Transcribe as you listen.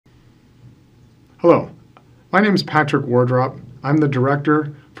Hello, my name is Patrick Wardrop. I'm the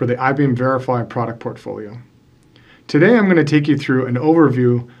director for the IBM Verify product portfolio. Today I'm going to take you through an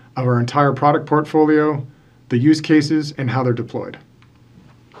overview of our entire product portfolio, the use cases, and how they're deployed.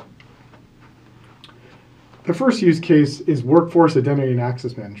 The first use case is workforce identity and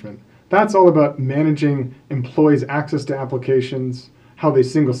access management. That's all about managing employees' access to applications, how they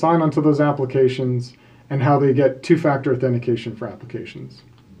single sign onto those applications, and how they get two-factor authentication for applications.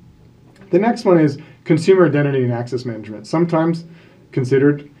 The next one is consumer identity and access management, sometimes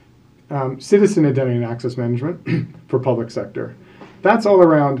considered citizen identity and access management for public sector. That's all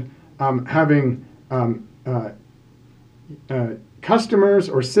around having customers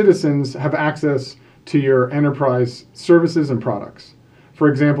or citizens have access to your enterprise services and products. For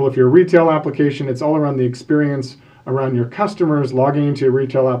example, if you're a retail application, it's all around the experience around your customers logging into your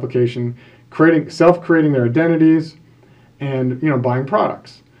retail application, self-creating their identities, and buying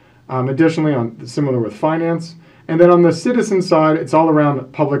products. Additionally, similar with finance. And then on the citizen side, it's all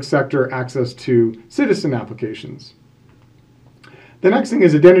around public sector access to citizen applications. The next thing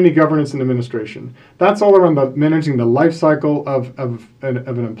is identity governance and administration. That's all around managing the life cycle of an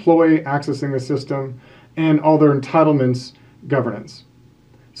employee accessing the system and all their entitlements governance.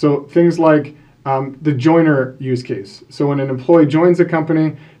 So things like the joiner use case. So when an employee joins a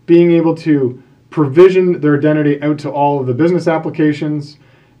company, being able to provision their identity out to all of the business applications,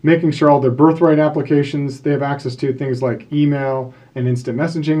 making sure all their birthright applications, they have access to things like email and instant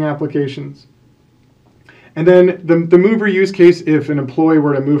messaging applications. And then the mover use case, if an employee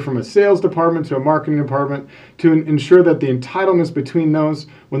were to move from a sales department to a marketing department, to ensure that the entitlements between those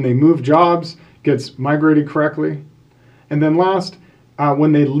when they move jobs gets migrated correctly. And then last,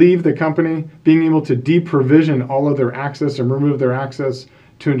 when they leave the company, being able to deprovision all of their access and remove their access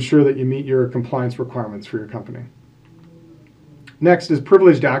to ensure that you meet your compliance requirements for your company. Next is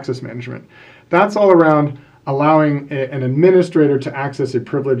privileged access management. That's all around allowing an administrator to access a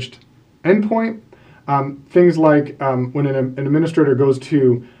privileged endpoint. Things like when an administrator goes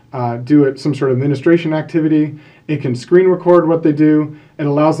to do some sort of administration activity, it can screen record what they do. It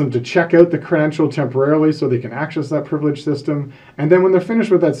allows them to check out the credential temporarily so they can access that privileged system. And then when they're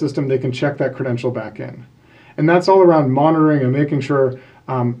finished with that system, they can check that credential back in. And that's all around monitoring and making sure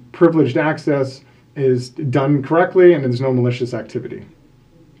privileged access is done correctly and there's no malicious activity.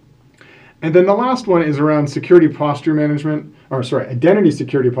 And then the last one is around security posture management, identity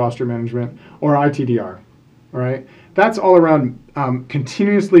security posture management, or ITDR. All right, that's all around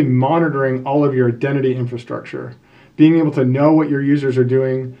continuously monitoring all of your identity infrastructure, being able to know what your users are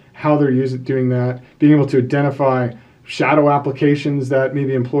doing, how they're doing that, being able to identify shadow applications that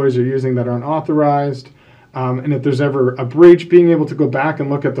maybe employees are using that are unauthorized. And if there's ever a breach, being able to go back and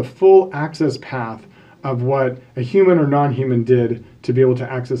look at the full access path of what a human or non-human did to be able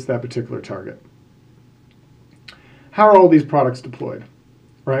to access that particular target. How are all these products deployed?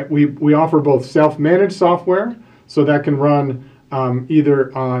 Right? We offer both self-managed software, so that can run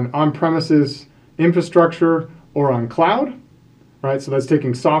either on-premises infrastructure or on cloud. Right? So that's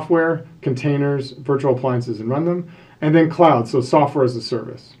taking software, containers, virtual appliances, and run them. And then cloud, so software as a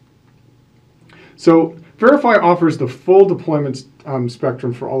service. So Verify offers the full deployment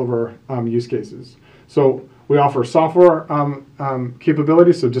spectrum for all of our use cases. So we offer software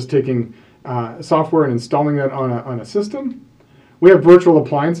capabilities, so just taking software and installing that on a system. We have virtual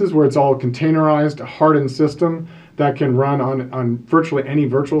appliances where it's all containerized, a hardened system that can run on virtually any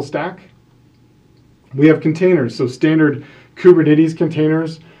virtual stack. We have containers, so standard Kubernetes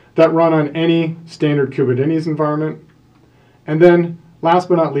containers that run on any standard Kubernetes environment. And then last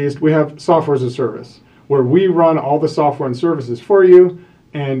but not least, we have software as a service, where we run all the software and services for you,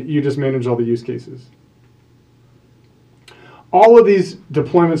 and you just manage all the use cases. All of these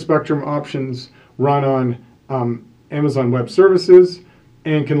deployment spectrum options run on Amazon Web Services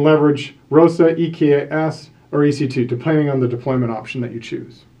and can leverage ROSA, EKS, or EC2, depending on the deployment option that you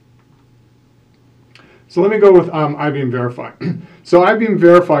choose. So let me go with IBM Verify. So IBM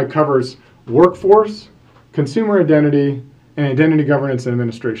Verify covers workforce, consumer identity, and identity governance and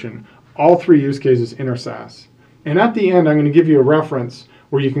administration. All three use cases in our SaaS. And at the end, I'm going to give you a reference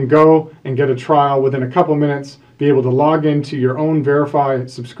where you can go and get a trial within a couple minutes, be able to log into your own Verify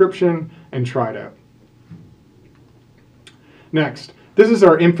subscription and try it out. Next, this is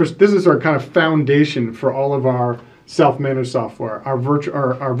our kind of foundation for all of our self-managed software,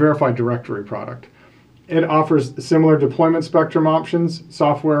 our Verify directory product. It offers similar deployment spectrum options,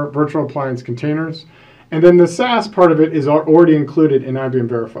 software, virtual appliance containers, and then the SaaS part of it is already included in IBM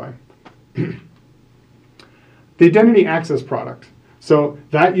Verify. The identity access product. So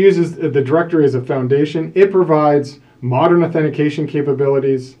that uses the directory as a foundation. It provides modern authentication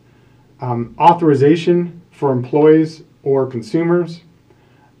capabilities, authorization for employees or consumers,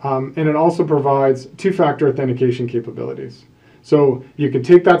 and it also provides two-factor authentication capabilities. So you can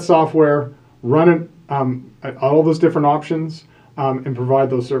take that software, run it at all those different options, and provide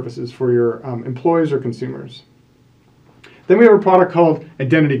those services for your employees or consumers. Then we have a product called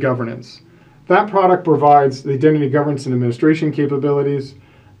Identity Governance. That product provides the identity governance and administration capabilities.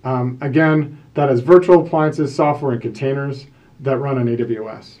 Again, that has virtual appliances, software, and containers that run on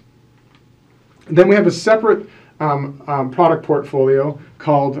AWS. Then we have a separate product portfolio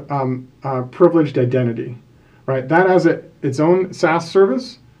called Privileged Identity. Right? That has its own SaaS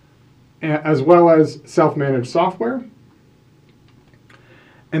service, as well as self-managed software.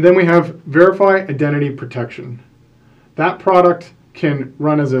 And then we have Verify Identity Protection. That product can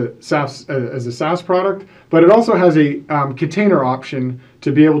run as a SaaS product, but it also has a container option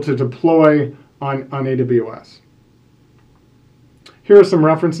to be able to deploy on AWS. Here are some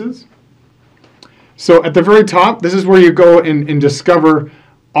references. So at the very top, this is where you go and discover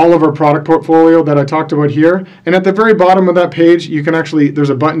all of our product portfolio that I talked about here. And at the very bottom of that page, you can actually, there's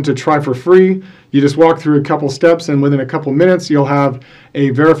a button to try for free. You just walk through a couple steps, and within a couple minutes, you'll have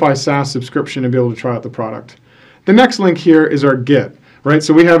a Verify SaaS subscription to be able to try out the product. The next link here is our Git, right?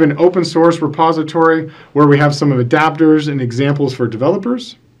 So we have an open source repository where we have some of adapters and examples for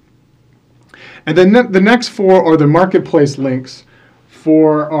developers. And then the next four are the marketplace links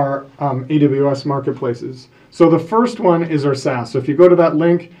for our AWS marketplaces. So the first one is our SaaS. So if you go to that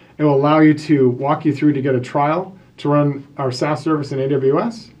link, it will allow you to walk you through to get a trial to run our SaaS service in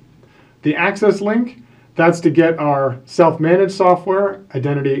AWS. The access link, that's to get our self-managed software,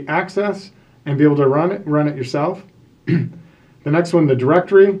 Identity Access, and be able to run it yourself. The next one, the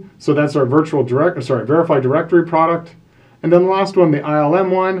directory. So that's our Verify directory product. And then the last one, the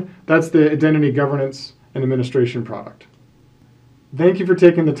ILM one, that's the Identity Governance and Administration product. Thank you for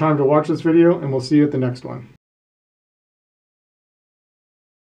taking the time to watch this video, and we'll see you at the next one.